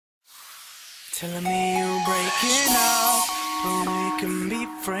Telling me you breaking up, but we can be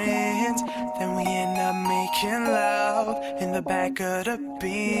friends. Then we end up making love in the back of the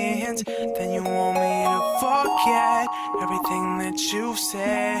Benz. Then you want me to forget everything that you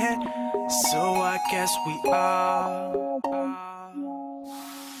said. So I guess we are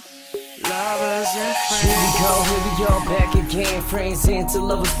lovers and friends. Here we go, back again. Friends into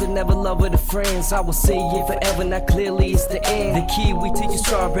lovers, but never love with the friends. I will say it forever, not clearly it's the end. The kiwi to your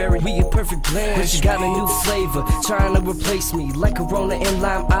strawberry, we a perfect blend. But you got a new flavor, trying to replace me. Like Corona and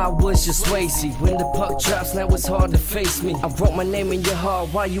lime, I was just lazy. When the puck drops, now it's hard to face me. I wrote my name in your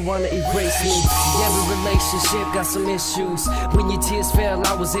heart, why you wanna erase me? Every relationship got some issues. When your tears fell,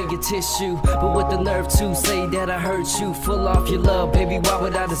 I was in your tissue. But with the nerve to say that I hurt you, full off your love, baby, why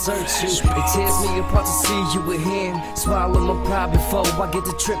would I desert you? It tears me apart to see you with him. Swallow my pride before I get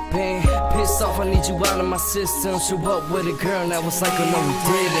to tripping. Pissed off, I need you out of my system. Show up with a girl, now it's like I know we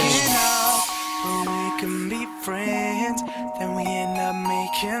didn't. But we can be friends. Then we end up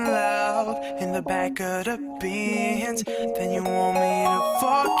making love in the back of the Benz. Then you want me to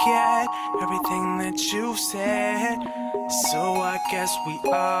forget everything that you said. So I guess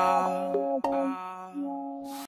we are